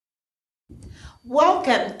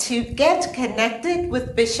Welcome to Get Connected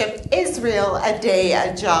with Bishop Israel Ade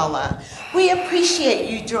Ajala. We appreciate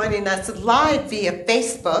you joining us live via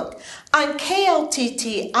Facebook, on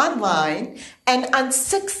KLTT Online, and on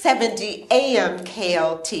 670 AM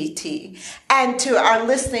KLTT, and to our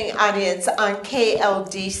listening audience on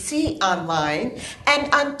KLDC Online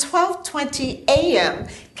and on 1220 AM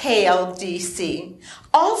KLDC.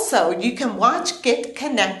 Also, you can watch Get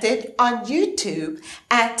Connected on YouTube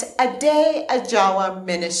at Ade Ajala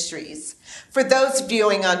Ministries. For those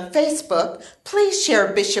viewing on Facebook, please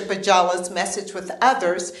share Bishop Ajala's message with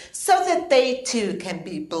others so that they too can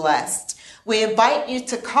be blessed. We invite you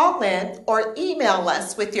to call in or email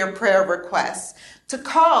us with your prayer requests. To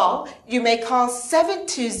call, you may call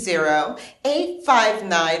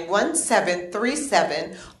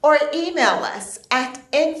 720-859-1737 or email us at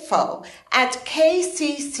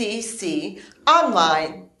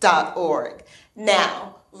info@kccconline.org.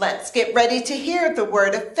 Now, let's get ready to hear the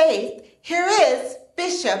word of faith. Here is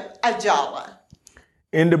Bishop Ajala.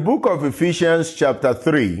 In the book of Ephesians chapter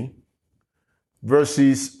 3,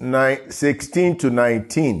 verses 16 to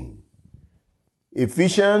 19.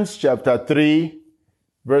 Ephesians chapter 3,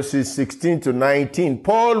 verses 16 to 19.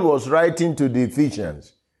 Paul was writing to the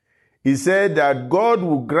Ephesians. He said that God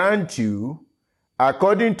will grant you,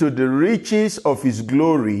 according to the riches of his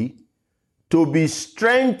glory, to be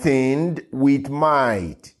strengthened with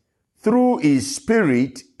might through his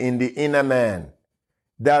Spirit in the inner man,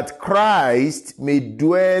 that Christ may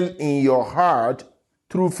dwell in your heart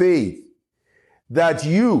through faith, that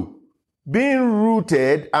you, being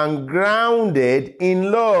rooted and grounded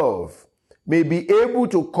in love, may be able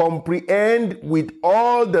to comprehend with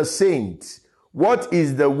all the saints what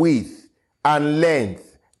is the width and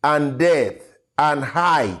length and depth and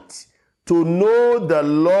height, to know the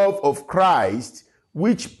love of Christ,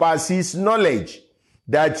 which passes knowledge,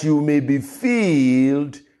 that you may be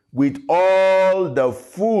filled with all the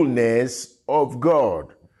fullness of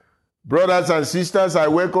God. Brothers and sisters, I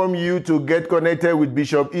welcome you to Get Connected with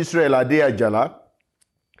Bishop Israel Ade Ajala.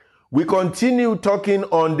 We continue talking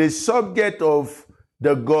on the subject of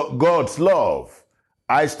the God's love.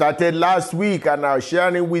 I started last week and I was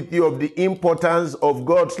sharing with you of the importance of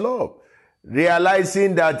God's love,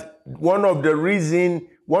 realizing that one of the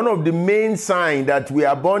main signs that we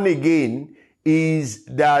are born again is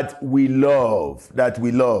that we love.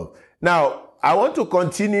 Now, I want to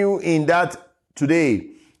continue in that today.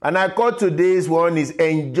 And I call today's one is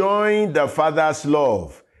enjoying the Father's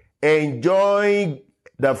love. Enjoying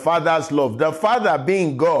the Father's love. The Father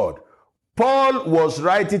being God. Paul was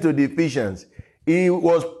writing to the Ephesians. He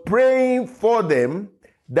was praying for them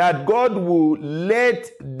that God will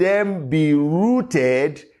let them be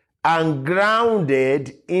rooted and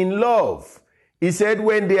grounded in love. He said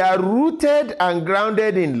when they are rooted and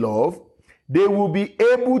grounded in love, they will be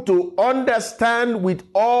able to understand with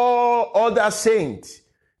all other saints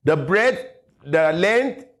the breadth, the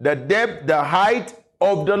length, the depth, the height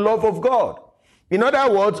of the love of God. In other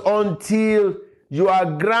words, until you are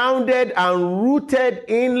grounded and rooted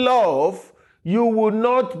in love, you will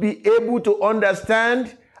not be able to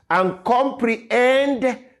understand and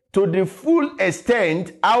comprehend to the full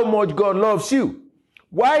extent how much God loves you.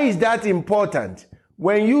 Why is that important?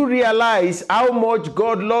 When you realize how much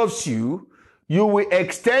God loves you, you will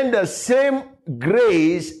extend the same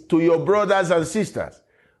grace to your brothers and sisters.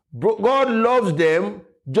 God loves them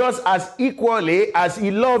just as equally as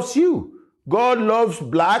he loves you. God loves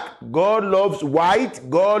black, God loves white,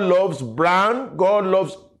 God loves brown, God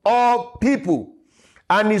loves all people.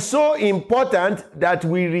 And it's so important that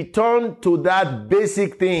we return to that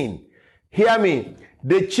basic thing. Hear me.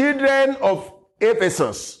 The children of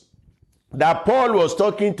Ephesus that Paul was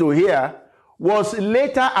talking to here was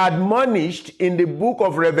later admonished in the book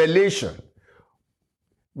of Revelation.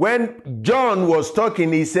 When John was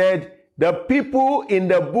talking, he said, the people in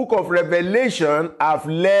the book of Revelation have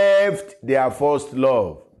left their first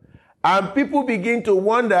love. And people begin to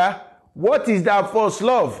wonder, what is that first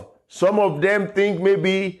love? Some of them think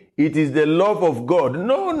maybe it is the love of God.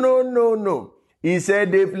 No. He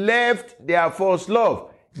said they've left their first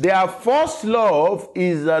love. Their first love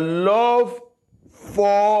is a love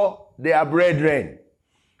for their brethren.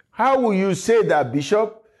 How will you say that,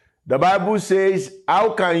 Bishop? The Bible says,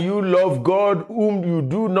 how can you love God whom you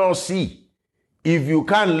do not see if you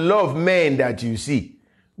can't love men that you see?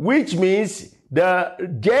 Which means the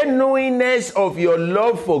genuineness of your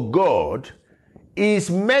love for God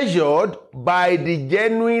is measured by the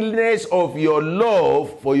genuineness of your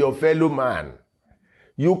love for your fellow man.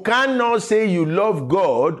 You cannot say you love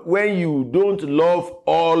God when you don't love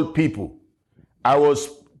all people. I was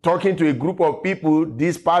talking to a group of people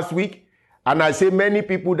this past week, And I say many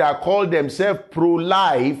people that call themselves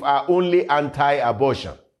pro-life are only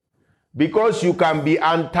anti-abortion. Because you can be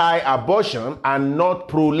anti-abortion and not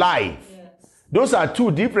pro-life. Yes. Those are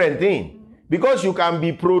two different things. Because you can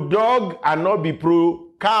be pro-dog and not be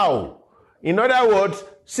pro-cow. In other words,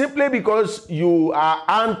 simply because you are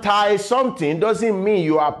anti-something doesn't mean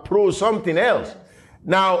you are pro-something else. Yes.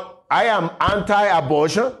 Now, I am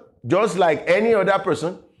anti-abortion, just like any other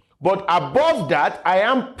person. But above that, I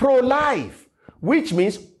am pro-life, which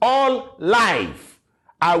means all life.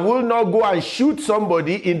 I will not go and shoot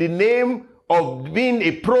somebody in the name of being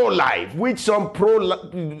a pro-life, which some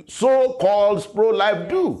so-called pro-life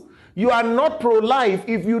do. You are not pro-life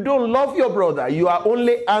if you don't love your brother. You are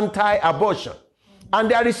only anti-abortion.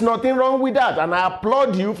 And there is nothing wrong with that. And I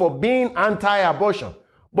applaud you for being anti-abortion.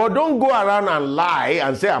 But don't go around and lie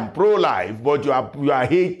and say I'm pro-life, but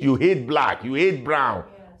you hate black, you hate brown.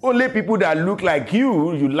 Yes. Only people that look like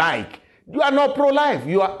you like. You are not pro-life.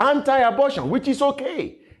 You are anti-abortion, which is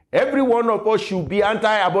okay. Every one of us should be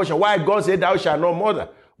anti-abortion. Why God said thou shalt not murder.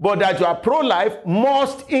 But that you are pro-life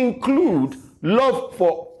must include love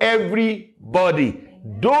for everybody.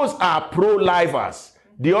 Those are pro-lifers.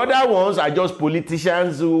 The other ones are just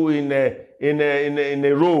politicians who in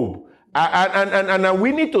a robe. And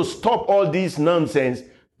we need to stop all this nonsense.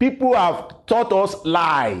 People have taught us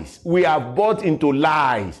lies. We have bought into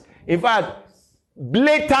lies. In fact,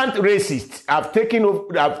 blatant racists have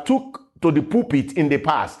took to the pulpit in the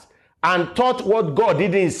past and taught what God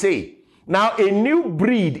didn't say. Now a new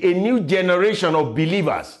breed, a new generation of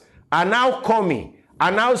believers are now coming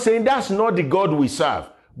and now saying that's not the God we serve.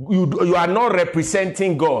 You are not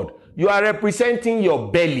representing God. You are representing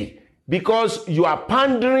your belly because you are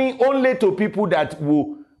pandering only to people that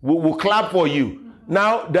will clap for you.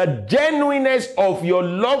 Now the genuineness of your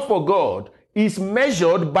love for God is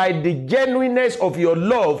measured by the genuineness of your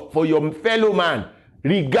love for your fellow man,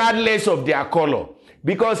 regardless of their color.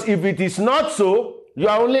 Because if it is not so, you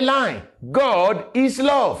are only lying. God is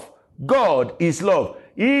love. God is love.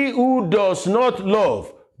 He who does not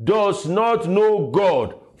love does not know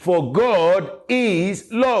God, for God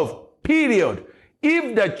is love. Period.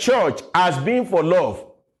 If the church has been for love,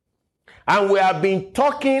 and we have been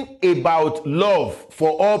talking about love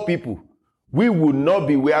for all people, we would not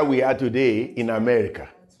be where we are today in America.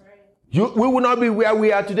 That's right. We would not be where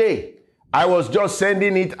we are today. I was just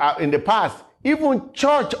sending it in the past. Even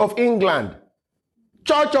Church of England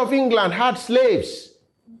had slaves.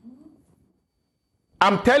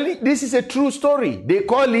 I'm telling you, this is a true story. They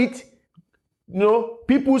call it,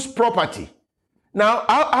 people's property. Now,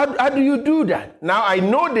 how do you do that? Now, I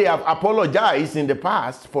know they have apologized in the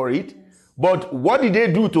past for it, but what did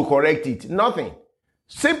they do to correct it? Nothing.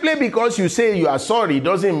 Simply because you say you are sorry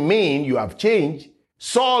doesn't mean you have changed.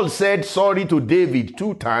 Saul said sorry to David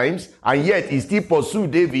 2 times, and yet he still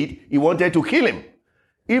pursued David. He wanted to kill him.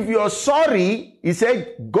 If you're sorry, he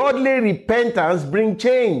said, godly repentance brings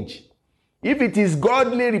change. If it is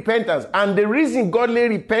godly repentance, and the reason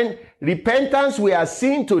godly repentance we are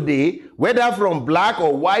seeing today, whether from black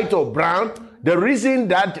or white or brown, the reason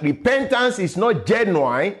that repentance is not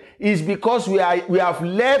genuine is because we have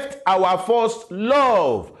left our first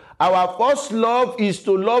love. Our first love is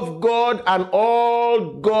to love God and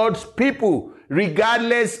all God's people,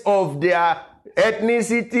 regardless of their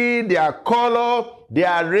ethnicity, their color,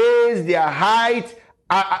 their race, their height,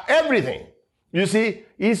 everything. You see,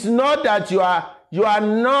 it's not that you are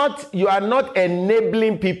not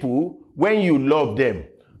enabling people when you love them.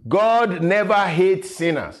 God never hates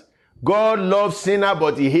sinners. God loves sinner,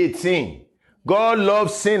 but he hates sin. God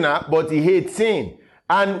loves sinner, but he hates sin.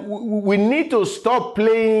 And we need to stop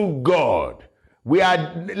playing God.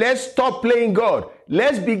 Let's stop playing God.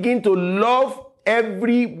 Let's begin to love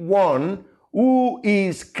everyone who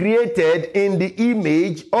is created in the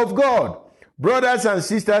image of God. Brothers and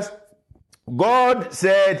sisters, God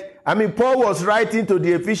said, Paul was writing to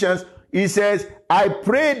the Ephesians, he says, I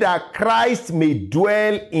pray that Christ may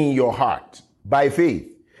dwell in your heart by faith.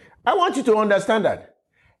 I want you to understand that.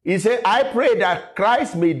 He said, I pray that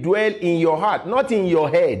Christ may dwell in your heart, not in your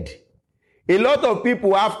head. A lot of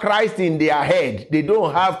people have Christ in their head. They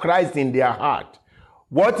don't have Christ in their heart.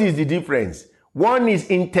 What is the difference? One is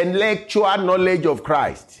intellectual knowledge of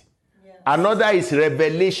Christ. Yes. Another is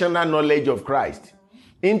revelational knowledge of Christ.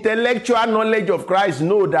 Intellectual knowledge of Christ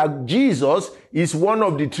know that Jesus is one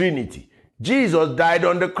of the Trinity. Jesus died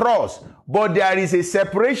on the cross. But there is a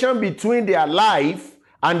separation between their life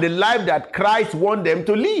and the life that Christ wants them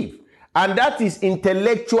to live. And that is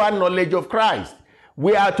intellectual knowledge of Christ.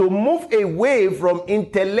 We are to move away from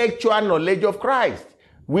intellectual knowledge of Christ.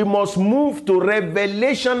 We must move to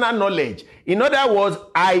revelational knowledge. In other words,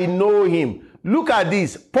 I know him. Look at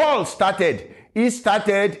this. Paul started. He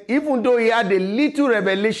started even though he had a little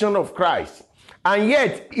revelation of Christ. And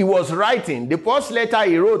yet he was writing. The first letter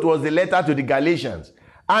he wrote was the letter to the Galatians.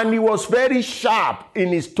 And he was very sharp in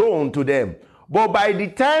his tone to them. But by the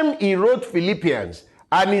time he wrote Philippians,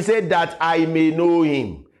 and he said that I may know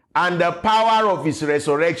him, and the power of his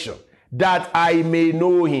resurrection, that I may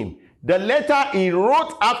know him. The letter he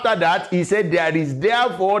wrote after that, he said, there is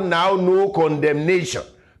therefore now no condemnation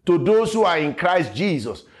to those who are in Christ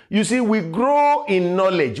Jesus. You see, we grow in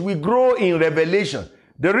knowledge. We grow in revelation.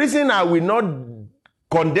 The reason I will not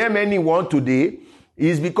condemn anyone today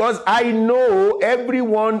is because I know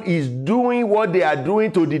everyone is doing what they are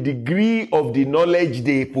doing to the degree of the knowledge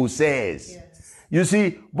they possess. Yes. You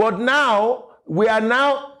see, but now, we are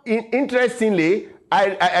now, interestingly,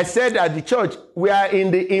 I said at the church, we are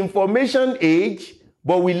in the information age,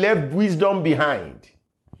 but we left wisdom behind.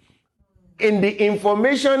 In the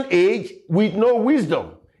information age, with no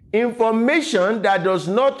wisdom. Information that does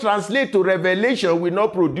not translate to revelation will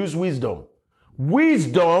not produce wisdom.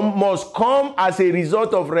 Wisdom must come as a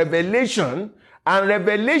result of revelation, and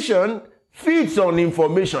revelation feeds on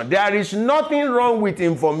information. There is nothing wrong with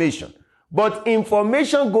information, but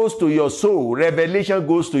information goes to your soul, revelation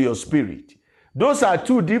goes to your spirit. Those are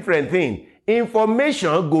two different things.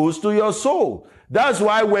 Information goes to your soul. That's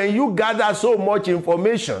why when you gather so much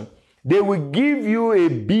information, they will give you a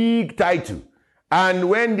big title. And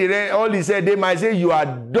when all is said, they might say you are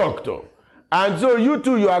doctor. And so you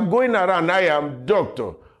too, you are going around, I am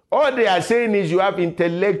doctor. All they are saying is you have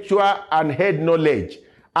intellectual and head knowledge.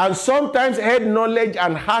 And sometimes head knowledge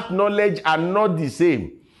and heart knowledge are not the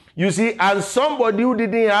same. You see, and somebody who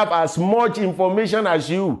didn't have as much information as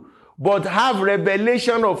you, but have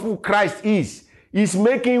revelation of who Christ is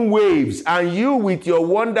making waves, and you with your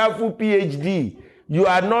wonderful PhD, you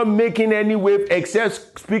are not making any wave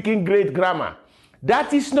except speaking great grammar.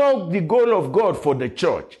 That is not the goal of God for the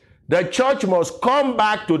church. The church must come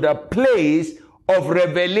back to the place of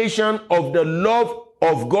revelation of the love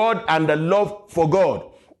of God and the love for God.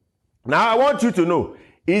 Now I want you to know,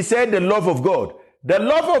 he said the love of God. The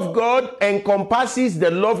love of God encompasses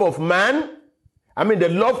the love of man, the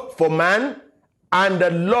love for man, and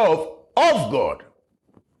the love of God.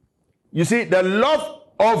 You see, the love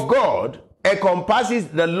of God encompasses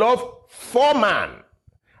the love for man,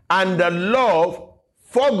 and the love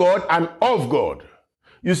for God and of God.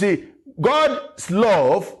 You see, God's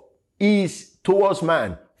love is towards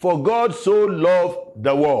man. For God so loved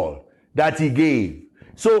the world that he gave.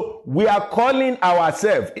 So we are calling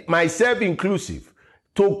ourselves, myself inclusive,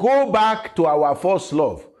 to go back to our first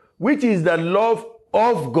love, which is the love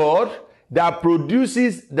of God that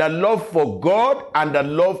produces the love for God and the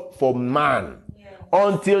love for man. Yeah.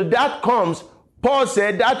 Until that comes, Paul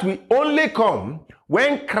said that will only come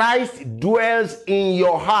when Christ dwells in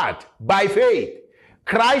your heart by faith.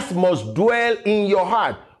 Christ must dwell in your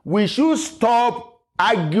heart. We should stop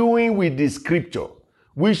arguing with the scripture.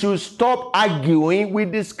 We should stop arguing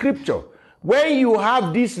with the scripture. When you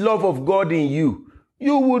have this love of God in you,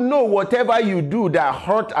 you will know whatever you do that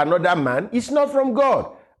hurt another man is not from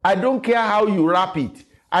God. I don't care how you wrap it.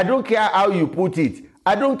 I don't care how you put it.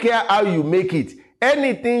 I don't care how you make it.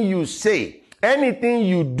 Anything you say, anything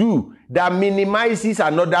you do that minimizes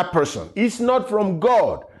another person, it's not from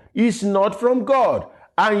God. It's not from God.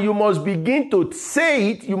 And you must begin to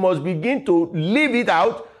say it, you must begin to live it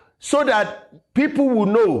out so that people will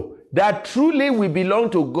know that truly we belong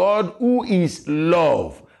to God who is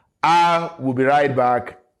love. I will be right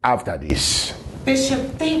back after this. Bishop,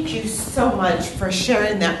 thank you so much for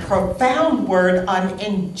sharing that profound word on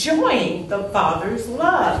enjoying the Father's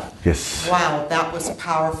love. Yes. Wow, that was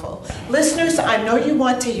powerful. Listeners, I know you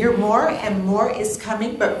want to hear more, and more is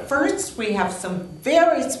coming, but first we have some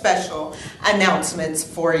very special announcements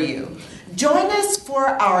for you. Join us for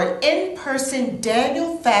our in-person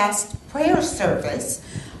Daniel Fast prayer service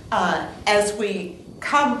as we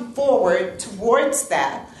come forward towards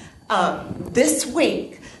that this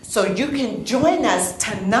week. So you can join us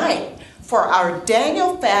tonight for our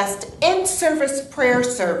Daniel Fast in-service prayer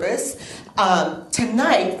service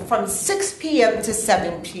tonight from 6 p.m. to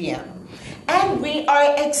 7 p.m. And we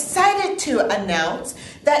are excited to announce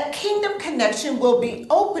that Kingdom Connection will be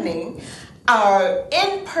opening our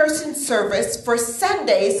in-person service for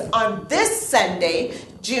Sundays on this Sunday,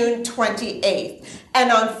 June 28th.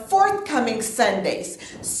 And on forthcoming Sundays,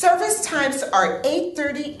 service times are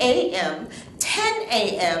 8:30 a.m., 10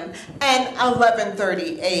 a.m., and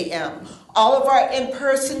 11:30 a.m. All of our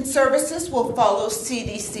in-person services will follow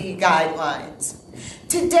CDC guidelines.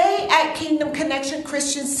 Today at Kingdom Connection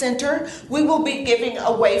Christian Center, we will be giving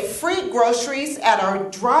away free groceries at our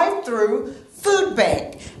drive-through food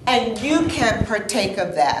bank, and you can partake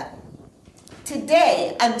of that.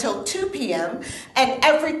 Today until 2 p.m. and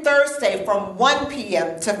every Thursday from 1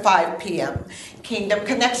 p.m. to 5 p.m. Kingdom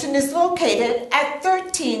Connection is located at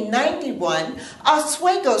 1391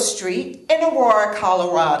 Oswego Street in Aurora,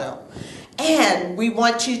 Colorado. And we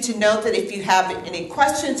want you to know that if you have any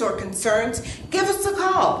questions or concerns, give us a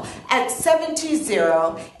call at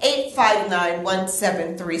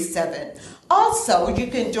 720-859-1737. Also, you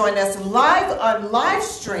can join us live on live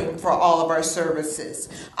stream for all of our services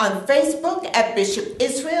on Facebook at Bishop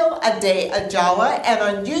Israel Ade Ajala and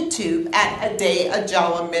on YouTube at Ade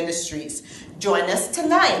Ajala Ministries. Join us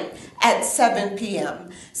tonight at 7 p.m.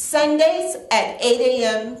 Sundays at 8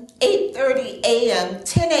 a.m., 8:30 a.m.,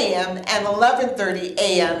 10 a.m., and 11:30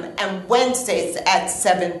 a.m., and Wednesdays at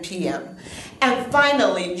 7 p.m. And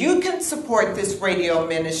finally, you can support this radio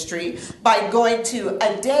ministry by going to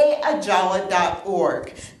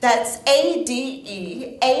adeajala.org. That's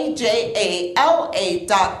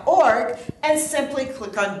ADEAJALA.org, and simply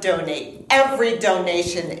click on donate. Every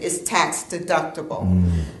donation is tax deductible.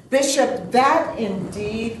 Bishop, that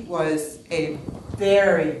indeed was a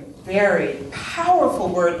very, very powerful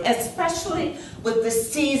word, especially with the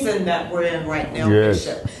season that we're in right now, yes.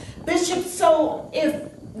 Bishop. Bishop, so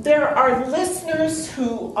if there are listeners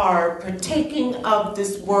who are partaking of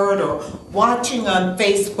this word or watching on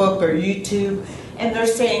Facebook or YouTube, and they're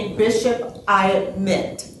saying, Bishop, I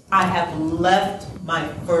admit I have left my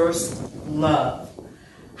first love.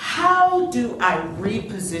 How do I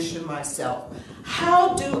reposition myself?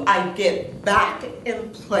 How do I get back in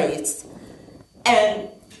place and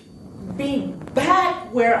be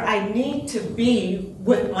back where I need to be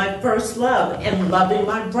with my first love and loving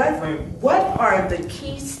my brethren? What are the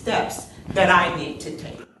key steps that I need to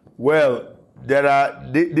take? Well,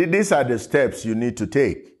 these are the steps you need to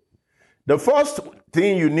take. The first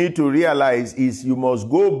thing you need to realize is you must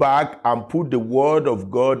go back and put the Word of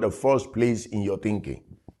God the first place in your thinking.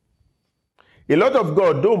 A lot of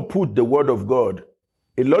God don't put the Word of God.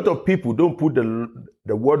 A lot of people don't put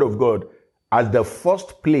the Word of God as the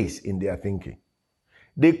first place in their thinking.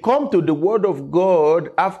 They come to the Word of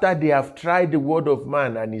God after they have tried the Word of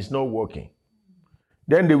man and it's not working.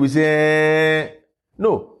 Then they will say,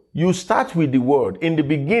 no, you start with the Word. In the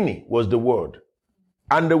beginning was the Word.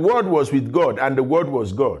 And the Word was with God, and the Word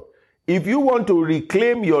was God. If you want to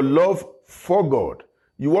reclaim your love for God,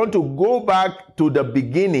 you want to go back to the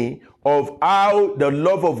beginning of how the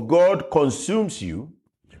love of God consumes you,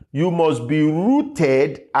 you must be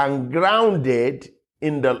rooted and grounded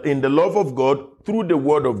in the love of God through the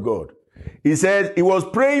Word of God. He says, he was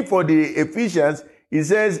praying for the Ephesians, he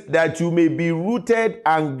says that you may be rooted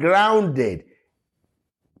and grounded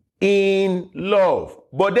in love.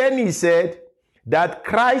 But then he said that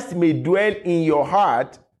Christ may dwell in your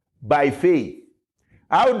heart by faith.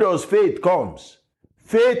 How does faith comes?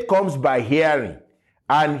 Faith comes by hearing,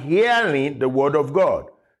 and hearing the Word of God.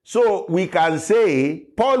 So we can say,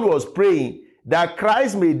 Paul was praying that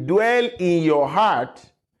Christ may dwell in your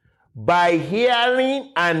heart by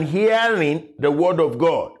hearing and hearing the Word of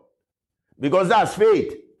God. Because that's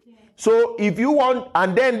faith. Yeah. So if you want,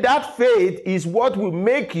 and then that faith is what will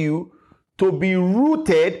make you to be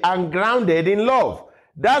rooted and grounded in love.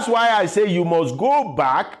 That's why I say you must go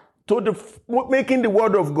back to making the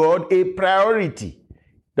Word of God a priority.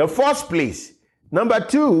 The first place. Number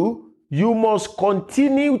two, you must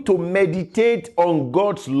continue to meditate on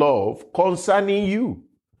God's love concerning you.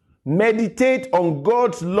 Meditate on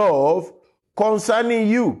God's love concerning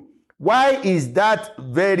you. Why is that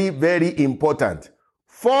very, very important?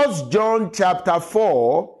 1 John chapter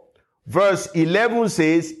 4, verse 11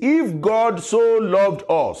 says, if God so loved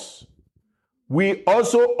us, we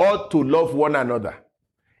also ought to love one another.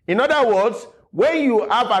 In other words, when you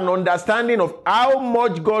have an understanding of how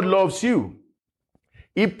much God loves you,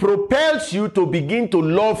 it propels you to begin to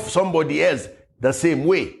love somebody else the same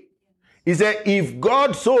way. He said, if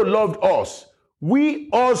God so loved us, we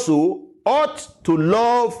also ought to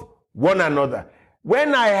love one another.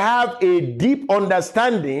 When I have a deep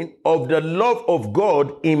understanding of the love of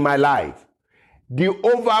God in my life, the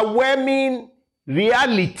overwhelming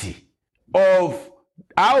reality of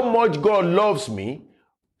how much God loves me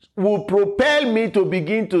will propel me to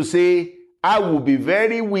begin to say, I will be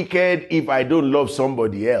very wicked if I don't love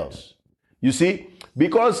somebody else. You see,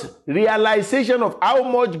 because realization of how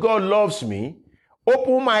much God loves me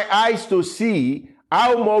open my eyes to see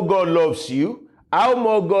how more God loves you, how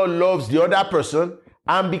more God loves the other person,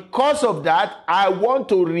 and because of that, I want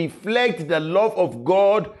to reflect the love of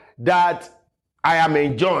God that I am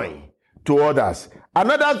enjoying to others.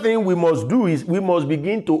 Another thing we must do is we must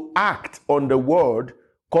begin to act on the word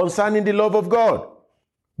concerning the love of God.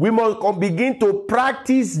 We must begin to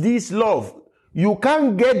practice this love. You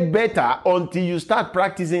can't get better until you start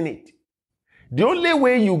practicing it. The only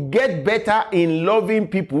way you get better in loving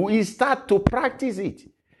people is start to practice it.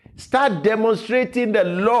 Start demonstrating the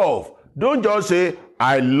love. Don't just say,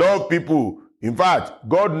 I love people. In fact,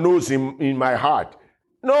 God knows in my heart.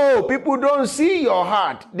 No, people don't see your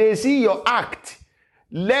heart. They see your act.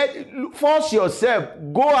 Force yourself.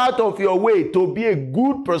 Go out of your way to be a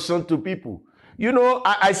good person to people. You know,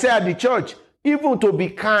 I say at the church, even to be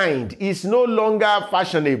kind is no longer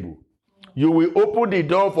fashionable. You will open the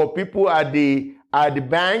door for people at the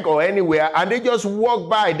bank or anywhere, and they just walk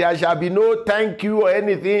by. There shall be no thank you or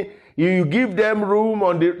anything. You give them room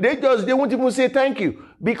they won't even say thank you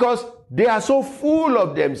because they are so full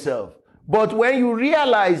of themselves. But when you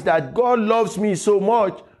realize that God loves me so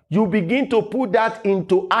much, you begin to put that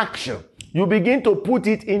into action. You begin to put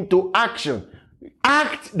it into action.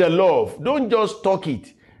 Act the love. Don't just talk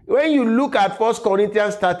it. When you look at 1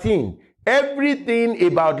 Corinthians 13, everything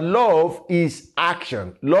about love is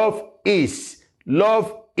action. Love is.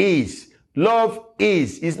 Love is. Love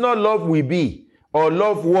is. It's not love will be or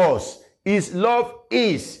love was. It's love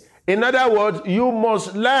is. In other words, you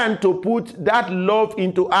must learn to put that love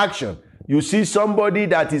into action. You see somebody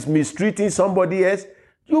that is mistreating somebody else,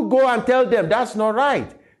 you go and tell them that's not right.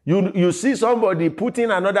 You see somebody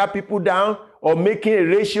putting another people down or making a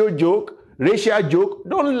racial joke,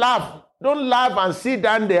 don't laugh. Don't laugh and sit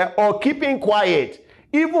down there or keeping quiet.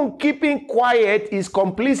 Even keeping quiet is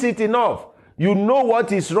complicit enough. You know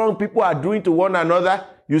what is wrong people are doing to one another.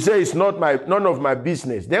 You say it's none of my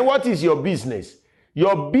business. Then what is your business?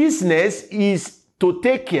 Your business is to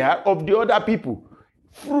take care of the other people.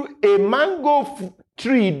 A mango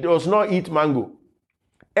tree does not eat mango.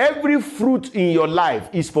 Every fruit in your life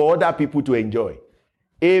is for other people to enjoy.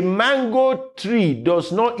 A mango tree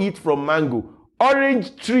does not eat from mango.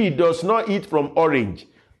 Orange tree does not eat from orange.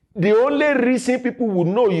 The only reason people will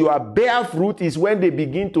know you are bear fruit is when they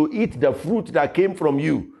begin to eat the fruit that came from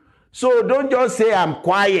you. So don't just say, I'm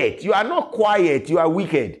quiet. You are not quiet. You are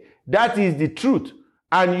wicked. That is the truth.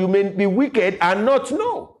 And you may be wicked and not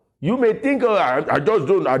know. You may think, oh, I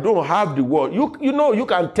don't have the word. You know, you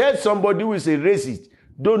can tell somebody who is a racist,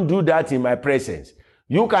 don't do that in my presence.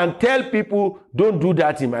 You can tell people, don't do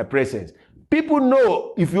that in my presence. People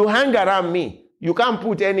know if you hang around me, you can't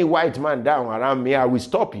put any white man down around me, I will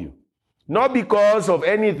stop you. Not because of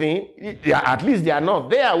anything, at least they are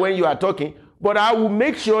not there when you are talking, but I will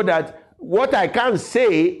make sure that what I can't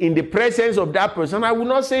say in the presence of that person, I will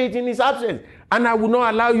not say it in his absence. And I will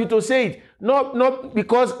not allow you to say it. Not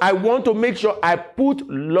because I want to make sure I put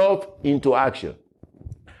love into action.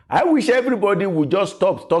 I wish everybody would just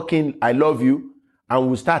stop talking, I love you, and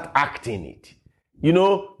will start acting it. You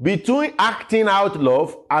know, between acting out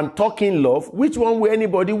love and talking love, which one will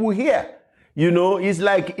anybody will hear? You know, it's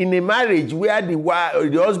like in a marriage where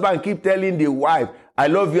the husband keep telling the wife, I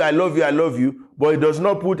love you, I love you, I love you, but he does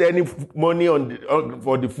not put any money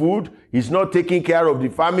for the food. He's not taking care of the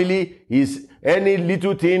family. Any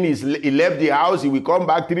little thing, he left the house, he will come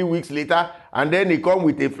back 3 weeks later, and then he come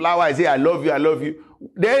with a flower and say, I love you, I love you.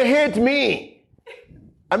 They hate me.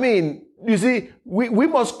 I mean, you see, we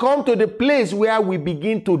must come to the place where we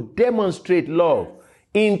begin to demonstrate love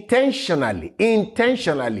intentionally.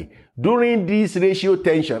 During this racial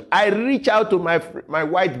tension, I reach out to my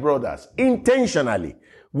white brothers intentionally.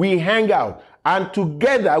 We hang out, and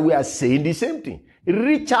together we are saying the same thing.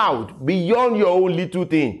 Reach out beyond your own little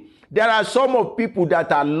thing. There are some of people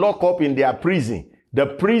that are locked up in their prison. The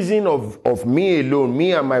prison of me alone,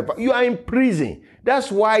 me and my family. You are in prison. That's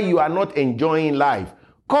why you are not enjoying life.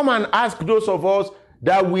 Come and ask those of us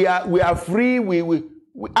that we are free.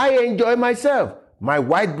 I enjoy myself. My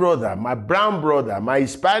white brother, my brown brother, my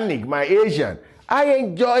Hispanic, my Asian. I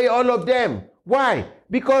enjoy all of them. Why?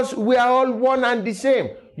 Because we are all one and the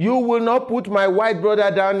same. You will not put my white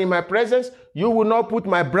brother down in my presence. You will not put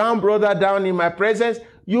my brown brother down in my presence.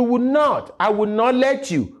 You will not. I will not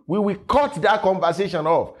let you. We will cut that conversation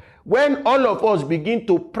off. When all of us begin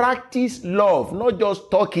to practice love, not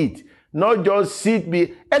just talk it, not just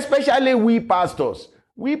especially we pastors.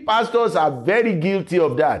 We pastors are very guilty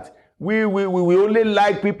of that. We only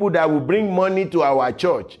like people that will bring money to our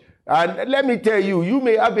church. And let me tell you, you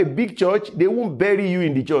may have a big church, they won't bury you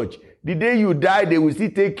in the church. The day you die, they will still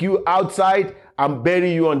take you outside and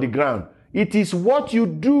bury you on the ground. It is what you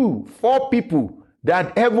do for people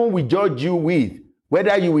that heaven will judge you with,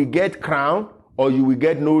 whether you will get crown or you will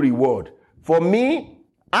get no reward. For me,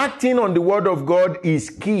 acting on the word of God is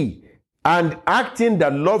key. And acting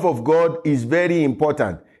the love of God is very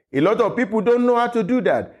important. A lot of people don't know how to do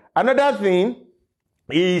that. Another thing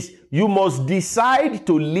is you must decide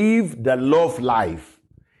to live the love life.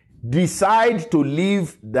 Decide to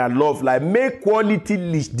live the love life. Make quality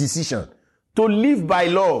decision to live by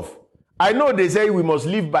love. I know they say we must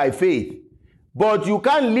live by faith, but you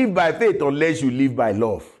can't live by faith unless you live by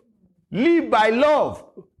love. Live by love.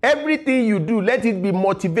 Everything you do, let it be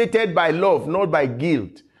motivated by love, not by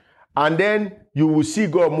guilt. And then you will see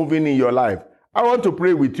God moving in your life. I want to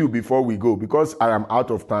pray with you before we go because I am out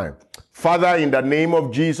of time. Father, in the name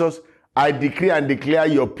of Jesus, I decree and declare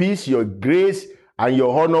your peace, your grace, and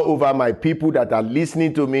your honor over my people that are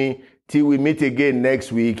listening to me till we meet again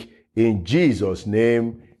next week. In Jesus'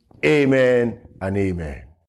 name, amen and amen.